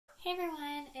Hey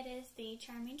everyone, it is the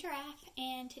Charming Giraffe,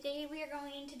 and today we are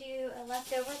going to do a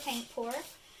leftover paint pour.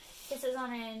 This is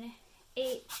on an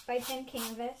 8x10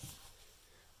 canvas.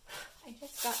 I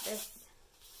just got this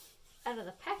out of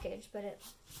the package, but it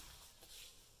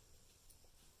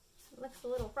looks a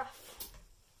little rough.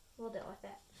 We'll deal with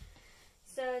it.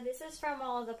 So this is from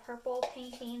all of the purple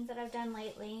paintings that I've done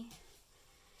lately.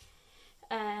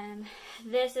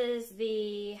 This is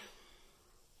the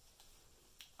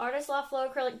Artist Loft Flow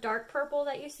Acrylic dark purple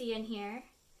that you see in here.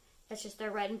 That's just the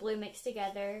red and blue mixed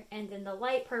together. And then the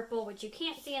light purple, which you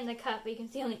can't see in the cup, but you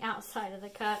can see on the outside of the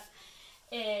cup,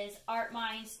 is Art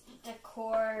Minds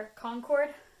Decor Concord.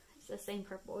 It's the same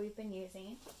purple we've been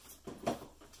using.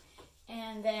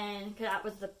 And then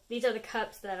these are the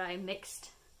cups that I mixed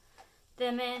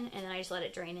them in, and then I just let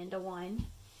it drain into one.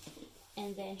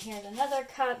 And then here's another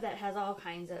cup that has all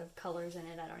kinds of colors in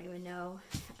it. I don't even know.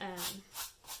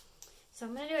 So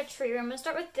I'm going to do a tree. I'm going to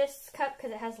start with this cup because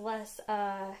it has less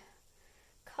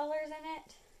colors in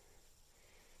it.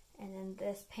 And then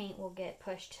this paint will get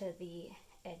pushed to the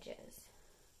edges.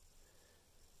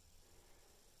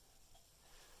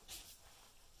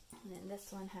 And then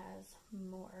this one has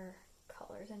more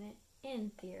colors in it, in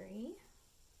theory.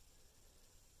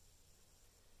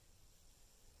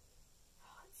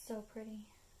 Oh, it's so pretty.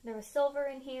 There was silver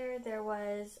in here. There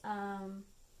was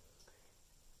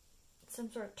some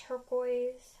sort of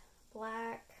turquoise,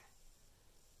 black.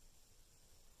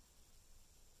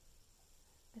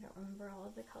 I don't remember all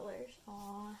of the colors.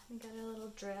 Aw, we got a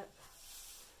little drip.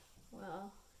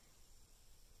 Well,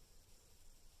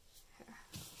 here,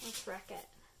 let's wreck it.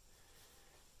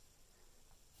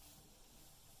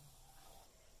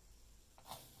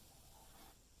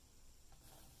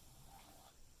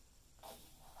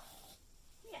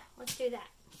 Yeah, let's do that.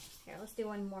 Here, let's do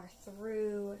one more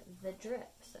through the drip,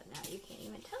 so now you can't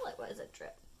even tell it was a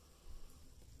drip.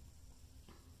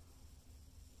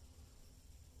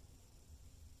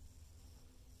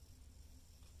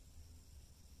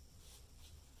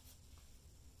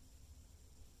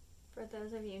 For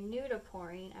those of you new to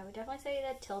pouring, I would definitely say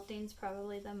that tilting is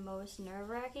probably the most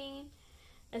nerve-wracking,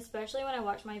 especially when I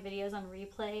watch my videos on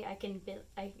replay.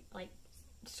 I like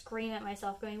scream at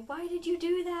myself going, why did you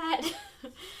do that?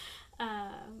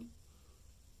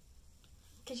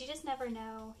 Because you just never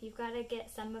know. You've got to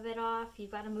get some of it off. You've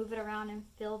got to move it around and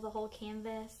fill the whole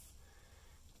canvas.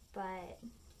 But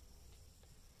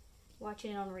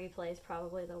watching it on replay is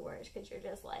probably the worst because you're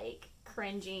just like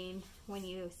cringing when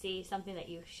you see something that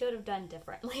you should have done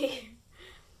differently.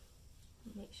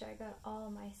 Make sure I got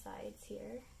all my sides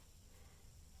here.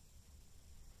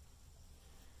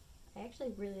 I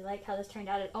actually really like how this turned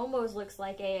out. It almost looks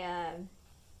like a,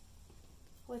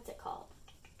 what's it called?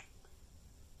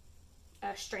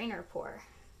 A strainer pour.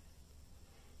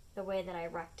 The way that I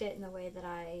wrecked it and the way that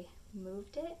I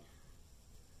moved it.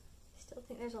 I still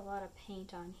think there's a lot of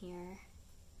paint on here.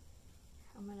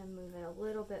 I'm going to move it a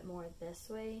little bit more this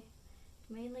way.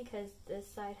 Mainly because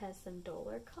this side has some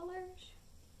duller colors.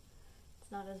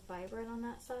 It's not as vibrant on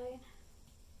that side.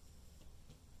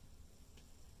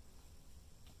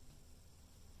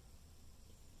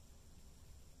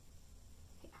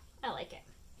 Yeah, I like it.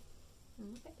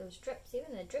 And look at those drips.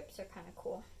 Even the drips are kind of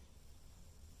cool.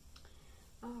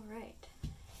 Alright.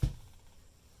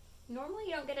 Normally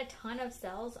you don't get a ton of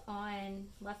cells on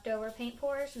leftover paint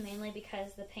pours, mainly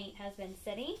because the paint has been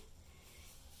sitting.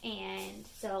 And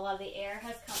so a lot of the air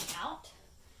has come out.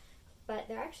 But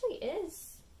there actually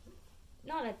is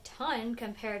not a ton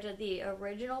compared to the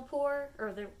original pour,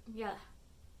 or the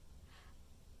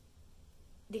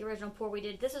original pour we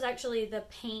did. This was actually the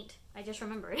paint, I just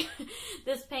remembered.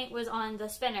 This paint was on the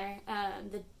spinner,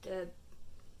 the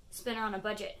spinner on a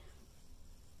budget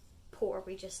pour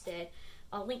we just did.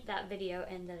 I'll link that video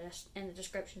in the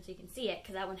description so you can see it,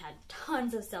 because that one had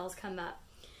tons of cells come up.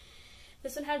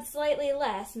 This one had slightly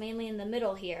less, mainly in the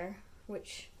middle here,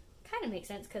 which kind of makes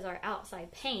sense because our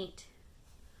outside paint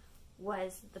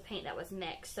was the paint that was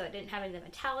mixed, so it didn't have any of the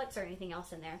metallics or anything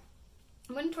else in there.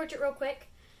 I'm going to torch it real quick,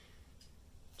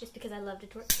 just because I love to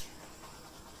torch.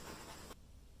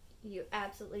 You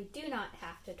absolutely do not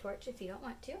have to torch if you don't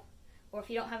want to, or if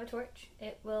you don't have a torch,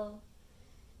 it will,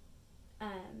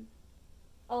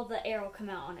 all the air will come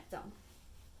out on its own.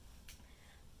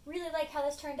 Really like how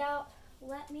this turned out.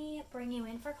 Let me bring you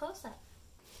in for close-up.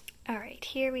 Alright,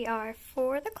 here we are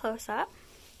for the close-up.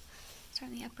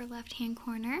 Start in the upper left-hand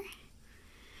corner.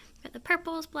 Got the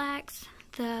purples, blacks,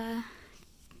 the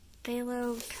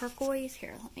phthalo turquoise.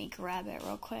 Here, let me grab it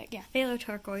real quick. Yeah, phthalo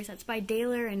turquoise. That's by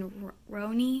Daler and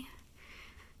Roney.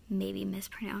 Maybe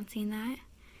mispronouncing that.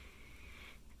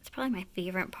 It's probably my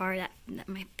favorite part,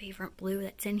 my favorite blue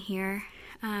that's in here.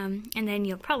 And then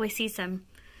you'll probably see some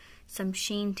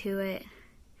sheen to it.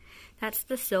 That's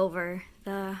the silver.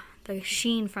 The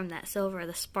sheen from that silver,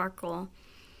 the sparkle,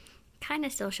 kind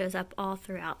of still shows up all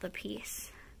throughout the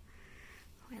piece.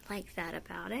 I like that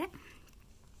about it.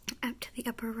 Up to the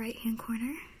upper right hand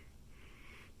corner,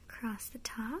 across the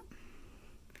top,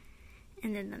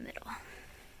 and then the middle.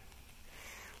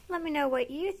 Let me know what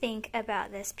you think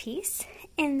about this piece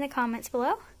in the comments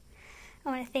below. I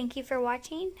want to thank you for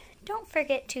watching. Don't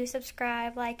forget to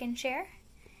subscribe, like, and share,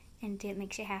 and it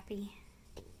makes you happy.